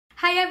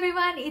Hi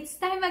everyone! It's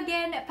time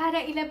again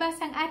para ilabas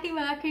ang ating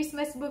mga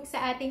Christmas books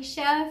sa ating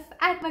shelf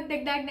at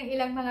magdagdag ng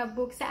ilang mga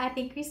books sa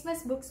ating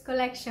Christmas books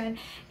collection.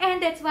 And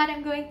that's what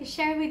I'm going to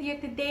share with you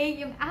today,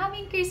 yung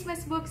aming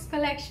Christmas books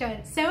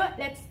collection. So,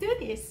 let's do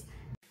this!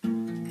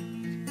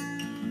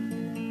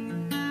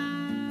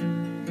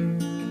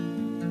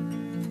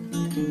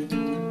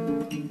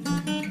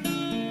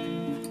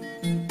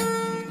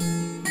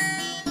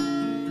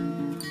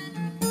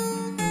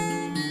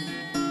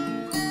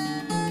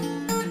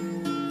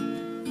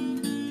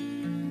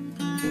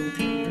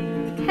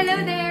 Hello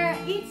there!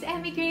 It's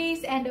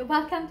Emigrace and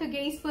welcome to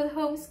Graceful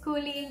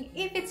Homeschooling.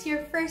 If it's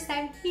your first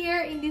time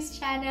here in this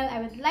channel,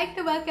 I would like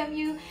to welcome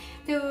you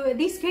to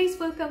this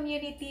graceful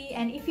community.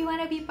 And if you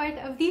want to be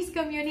part of this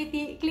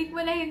community, click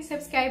mo lang yung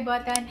subscribe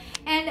button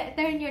and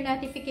turn your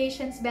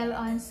notifications bell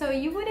on so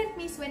you wouldn't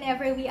miss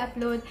whenever we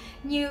upload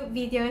new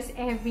videos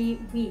every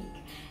week.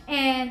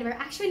 And we're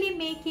actually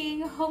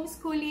making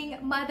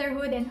homeschooling,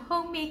 motherhood, and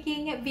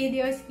homemaking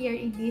videos here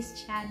in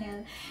this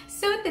channel.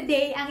 So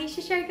today, ang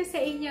i-share ko sa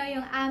inyo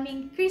yung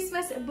aming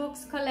Christmas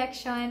books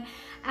collection.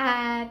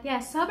 At yeah,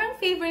 sobrang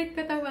favorite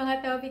ko itong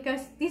mga to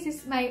because this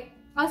is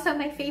also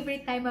my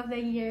favorite time of the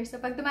year. So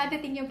pag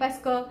dumadating yung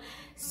Pasko,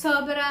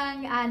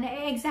 sobrang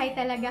na-excite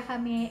talaga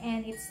kami.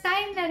 And it's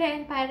time na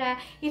rin para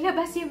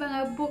ilabas yung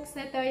mga books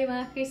na to, yung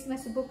mga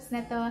Christmas books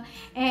na to.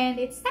 And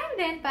it's time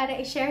din para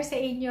i-share sa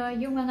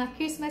inyo yung mga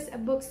Christmas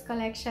books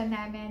collection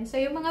namin.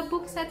 So yung mga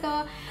books na to,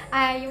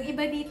 yung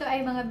iba dito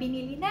ay mga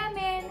binili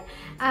namin.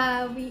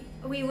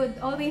 We would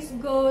always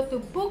go to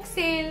book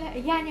sale.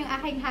 Yan yung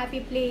aking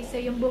happy place. So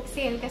yung book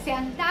sale. Kasi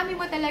ang dami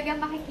mo talaga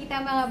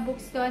makikita mga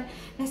books doon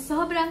na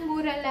sobrang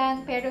mura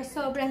lang pero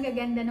sobrang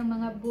gaganda ng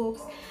mga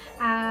books.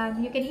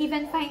 You can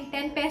even find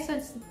 10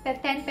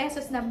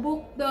 pesos na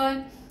book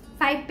doon,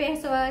 5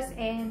 pesos,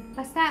 and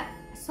basta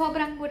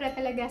sobrang mura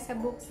talaga sa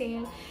book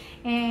sale.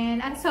 And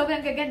ang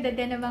sobrang gaganda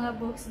din ng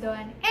mga books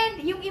doon. And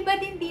yung iba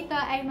din dito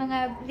ay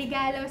mga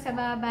regalo sa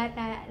mga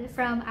bata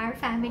from our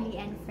family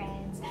and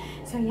friends.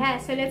 So yeah,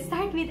 so let's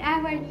start with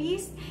our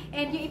list.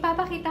 And yung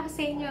ipapakita ko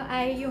sa inyo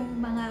ay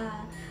yung mga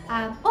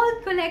old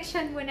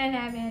collection muna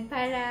namin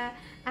para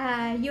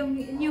yung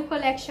new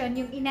collection,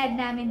 yung inadd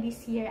namin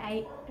this year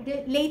ay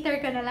later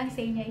ko na lang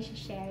sa inyo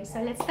i-share. So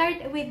let's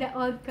start with the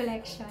old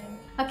collection.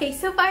 Okay,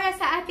 so para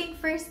sa ating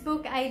first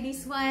book ay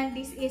this one.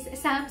 This is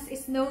Sam's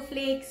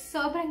Snowflakes.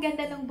 Sobrang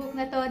ganda ng book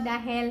na to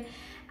dahil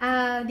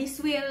this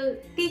will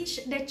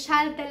teach the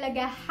child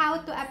talaga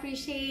how to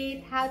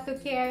appreciate, how to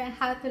care, and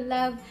how to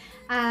love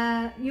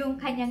yung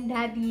kanyang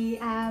daddy.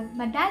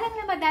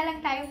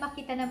 Madalang tayong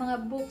makita ng mga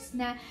books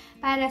na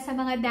para sa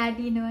mga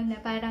daddy, no? Na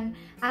parang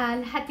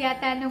lahat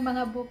yata ng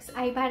mga books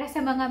ay para sa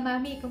mga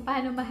mommy, kung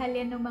paano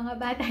mahalin ng mga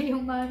bata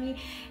yung mommy.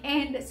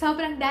 And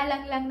sobrang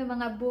dalang lang ng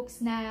mga books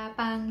na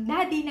pang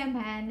daddy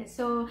naman.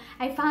 So,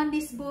 I found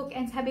this book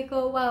and sabi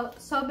ko, wow,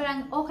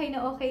 sobrang okay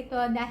na okay to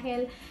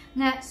dahil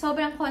nga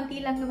sobrang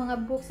konti lang ng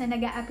mga books na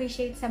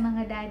nag-a-appreciate sa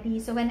mga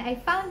daddy. So, when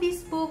I found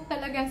this book,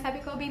 talagang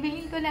sabi ko,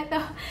 bibilin ko na to.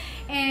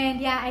 And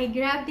yeah, I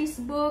grabbed this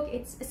book.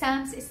 It's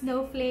Sam's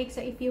Snowflakes.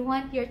 So, if you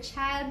want your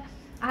child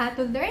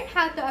to learn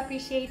how to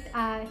appreciate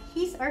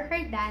his or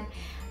her dad,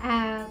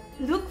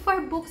 look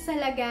for books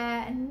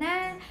talaga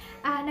na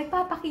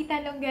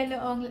nagpapakita ng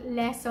ganoong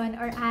lesson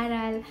or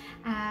aral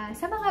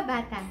sa mga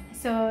bata.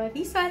 So,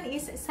 this one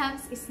is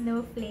Sam's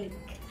Snowflake.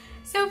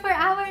 So, for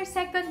our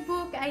second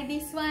book ay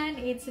this one.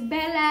 It's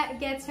Bella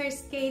Gets Her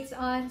Skates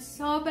On.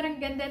 Sobrang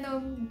ganda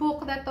ng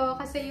book na to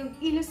kasi yung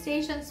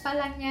illustrations pa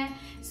lang niya,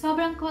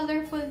 sobrang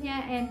colorful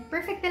niya and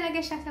perfect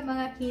talaga siya sa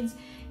mga kids.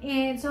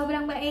 And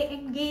sobrang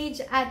ma-engage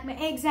at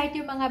ma-excite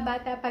yung mga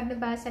bata pag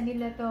nabasa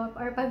nila to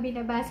or pag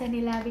binabasa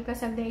nila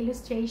because of the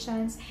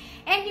illustrations.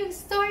 And yung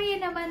story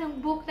naman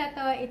ng book na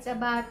to, it's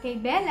about kay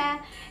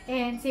Bella.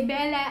 And si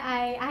Bella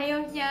ay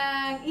ayaw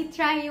niyang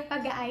i-try yung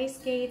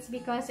pag-ice skates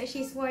because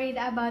she's worried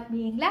about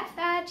being laughed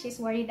at. She's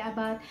worried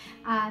about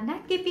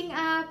not keeping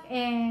up.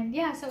 And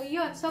yeah, so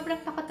yun,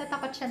 sobrang takot na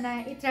takot siya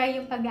na i-try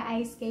yung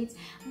pag-ice skates.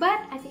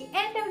 But at the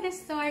end of the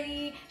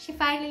story, she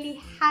finally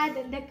had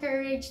the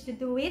courage to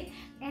do it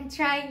and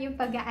try yung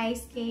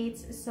pag-ice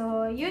skates.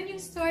 So, yun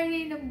yung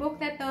story ng book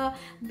na to,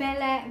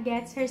 Bella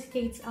Gets Her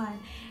Skates On.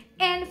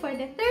 And for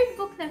the third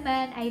book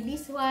naman ay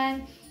this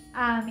one.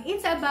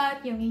 It's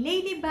about yung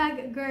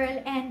Ladybug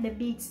Girl and the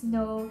Big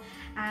Snow.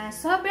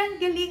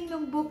 Sobrang galing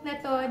ng book na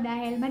to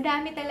dahil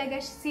madami talaga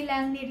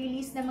silang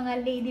nirelease na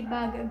mga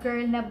Ladybug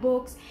Girl na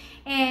books.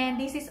 And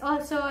this is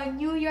also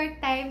New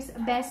York Times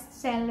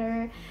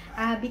bestseller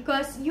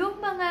because yung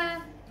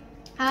mga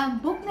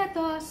book na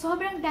to,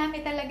 sobrang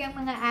dami talagang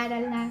mga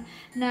aral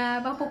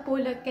na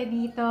mapupulot ka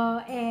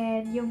dito.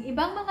 And yung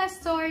ibang mga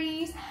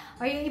stories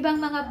or yung ibang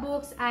mga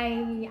books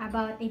ay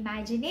about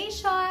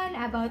imagination,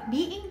 about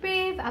being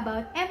brave,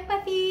 about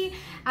empathy,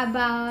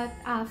 about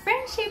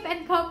friendship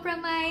and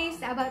compromise,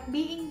 about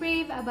being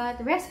brave, about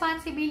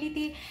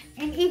responsibility,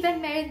 and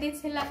even meron din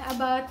silang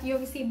about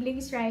yung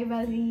siblings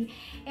rivalry.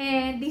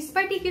 And this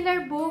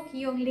particular book,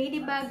 yung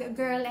Ladybug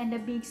Girl and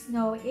the Big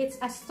Snow,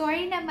 it's a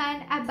story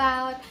naman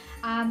about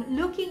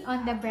looking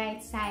on the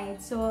bright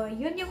side. So,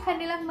 yun yung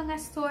kanilang mga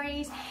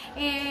stories.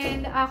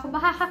 And kung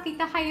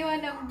makakakita kayo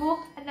ng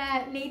book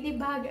na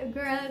Ladybug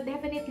Girl,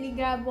 definitely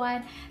grab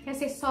one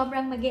kasi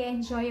sobrang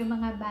mag-e-enjoy yung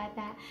mga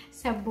bata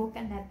sa book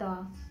na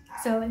to.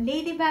 So,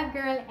 Ladybug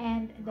Girl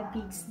and the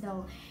Big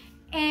Snow.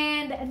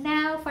 And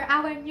now, for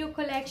our new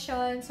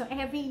collection, so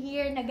every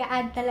year,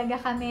 nag-a-add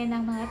talaga kami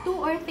ng mga 2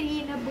 or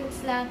 3 na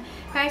books lang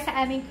para sa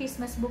aming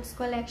Christmas books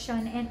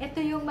collection. And ito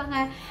yung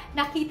mga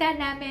nakita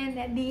namin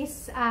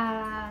this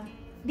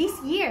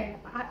year.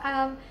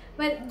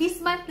 Well, this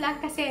month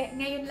lang kasi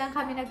ngayon lang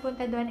kami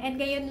nagpunta doon. And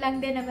ngayon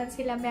lang din naman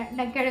sila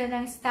nagkaroon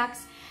ng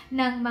stocks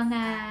ng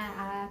mga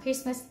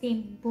Christmas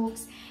themed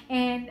books.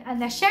 And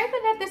na-share ko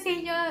na to sa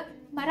inyo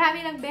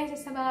marami ng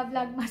beses sa mga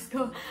vlogmas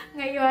ko.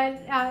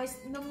 Ngayon,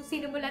 nung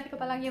sinimulan ko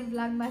pa lang yung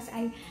vlogmas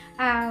ay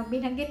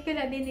binanggit ko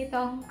na din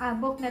itong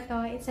book na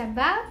to. It's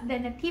about the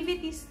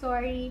nativity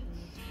story.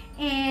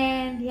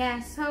 And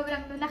yeah,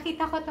 sobrang, nung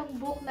nakita ko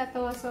tong book na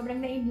to, sobrang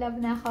na-in-love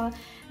na ako.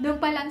 Doon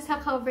pa lang sa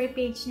cover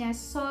page niya,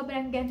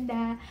 sobrang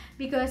ganda.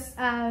 Because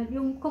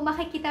kung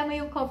makikita mo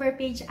yung cover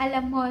page,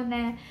 alam mo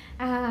na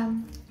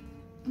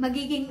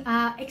magiging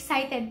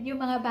excited yung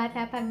mga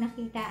bata pag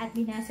nakita at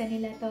binasa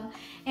nila to.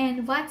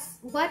 And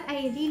what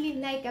I really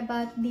like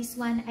about this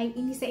one ay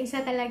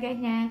inisa-isa talaga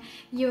niya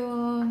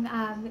yung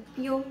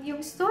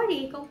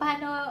story, kung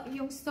paano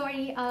yung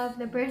story of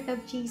the birth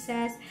of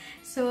Jesus.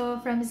 So,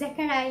 from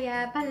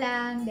Zechariah pa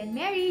lang, then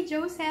Mary,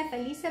 Joseph,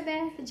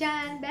 Elizabeth,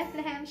 John,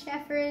 Bethlehem,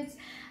 shepherds,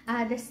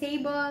 the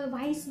stable,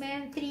 wise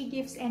men, 3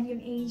 gifts, and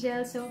yung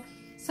angel. So,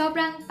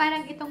 sobrang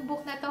parang itong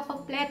book na to,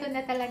 kompleto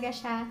na talaga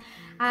siya.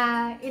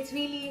 It's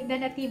really the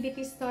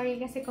nativity story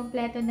kasi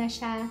kompleto na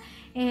siya.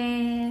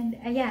 And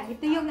yeah,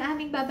 ito yung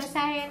aming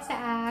babasahin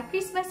sa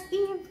Christmas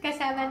Eve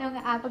kasama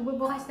nung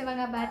pagbubukas ng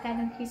mga bata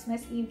ng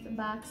Christmas Eve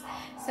box.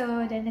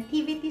 So, the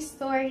nativity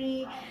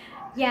story.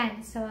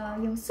 Yan. So,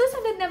 yung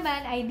susunod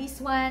naman ay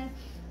this one.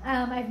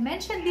 I've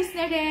mentioned this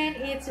na rin.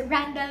 It's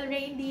Randall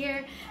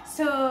Reindeer.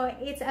 So,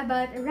 it's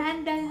about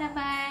Randall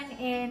naman.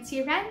 And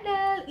si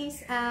Randall is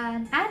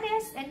an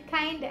honest and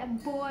kind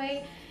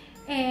boy.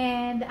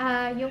 And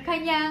yung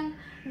kanyang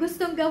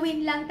gustong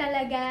gawin lang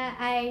talaga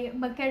ay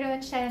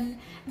magkaroon siya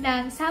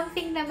ng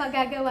something na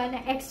magagawa na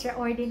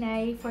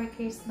extraordinary for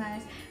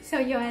Christmas. So,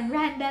 yun,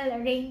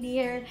 Randall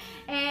Reindeer.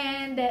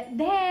 And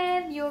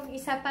then, yung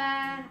isa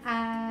pa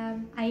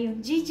ay yung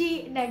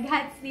Gigi, na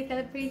God's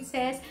Little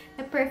Princess,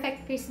 the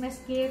perfect Christmas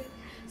gift.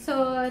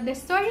 So, the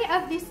story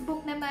of this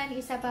book naman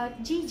is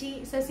about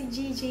Gigi. So, si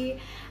Gigi,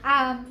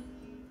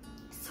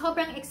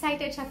 sobrang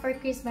excited siya for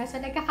Christmas. So,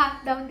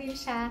 nagka-countdown din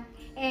siya.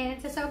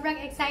 And so, sobrang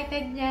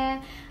excited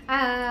niya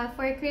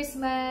for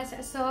Christmas.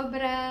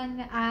 Sobrang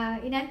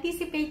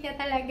in-anticipate niya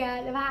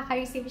talaga na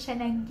makaka-receive siya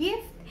ng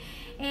gift.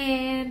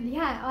 And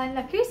yeah, on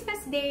the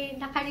Christmas day,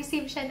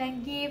 naka-receive siya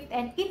ng gift.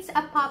 And it's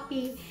a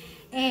puppy.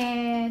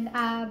 And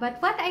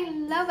but what I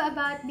love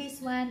about this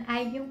one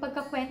ay yung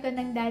pagkakwento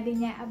ng daddy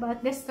niya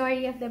about the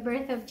story of the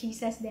birth of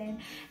Jesus din.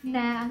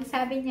 Na ang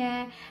sabi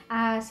niya,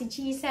 si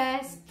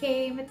Jesus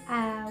came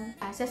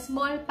as a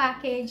small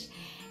package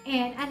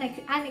and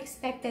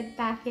unexpected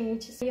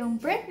package. So, yung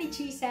birth ni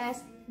Jesus,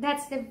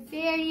 that's the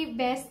very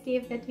best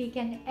gift that we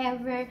can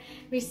ever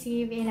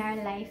receive in our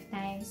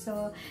lifetime.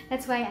 So,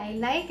 that's why I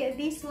like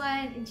this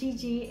one,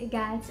 Gigi,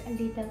 God's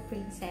Little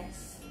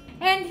Princess.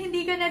 And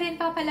hindi ko na rin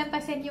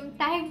papalampasin yung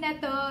time na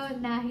to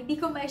na hindi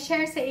ko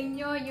ma-share sa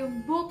inyo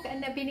yung book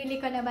na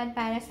binili ko naman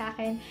para sa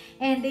akin.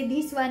 And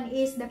this one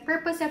is The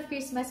Purpose of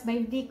Christmas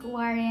by Vic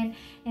Warren.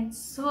 And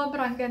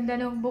sobrang ganda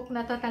ng book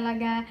na to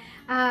talaga.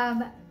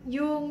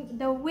 Yung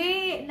the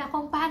way na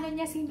kung paano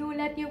niya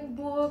sinulat yung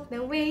book, the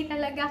way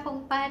talaga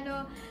kung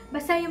paano,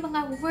 basta yung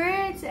mga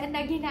words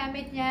na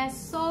ginamit niya,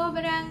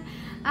 sobrang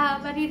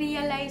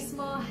marirealize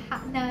mo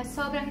na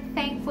sobrang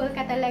thankful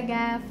ka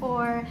talaga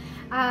for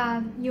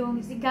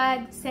yung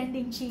God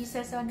sending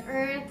Jesus on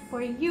earth for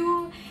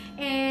you.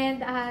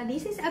 And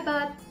this is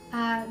about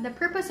the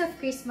purpose of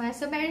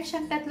Christmas. So, meron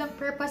siyang 3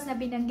 purpose na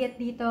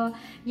binanggit dito.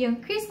 Yung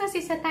Christmas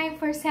is a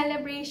time for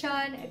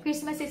celebration,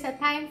 Christmas is a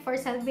time for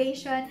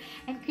salvation,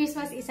 and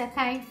Christmas is a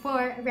time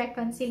for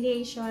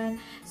reconciliation.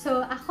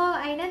 So, ako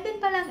ay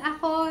nandun pa lang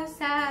ako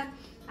sa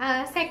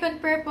second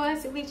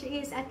purpose, which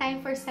is a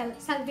time for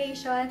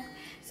salvation.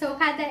 So,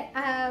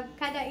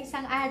 kada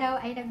isang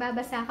araw ay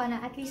nagbabasa ako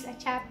ng at least a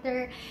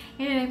chapter.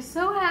 And I'm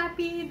so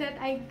happy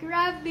that I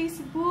grabbed this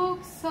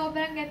book.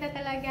 Sobrang ganda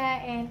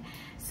talaga. And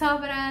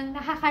sobrang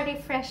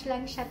nakaka-refresh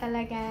lang siya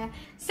talaga.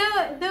 So,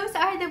 those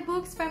are the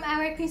books from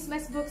our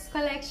Christmas books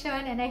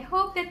collection. And I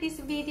hope that this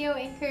video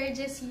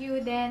encourages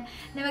you then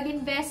na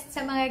mag-invest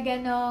sa mga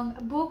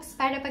ganong books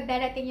para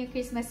pagdarating yung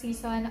Christmas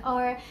season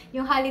or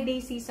yung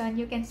holiday season.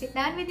 You can sit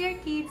down with your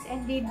kids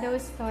and read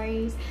those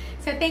stories.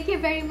 So, thank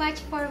you very much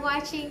for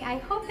watching.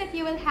 I hope that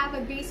you will have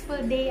a graceful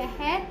day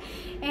ahead.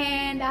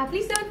 And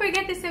please don't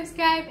forget to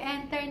subscribe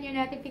and turn your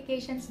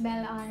notifications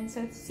bell on.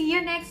 So, see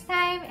you next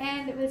time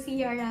and we'll see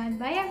you around.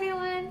 Bye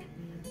everyone!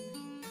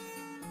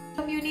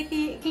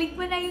 community, click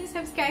mo na yung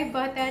subscribe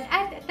button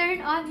at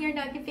turn on your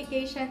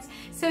notifications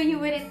so you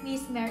wouldn't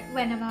miss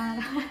when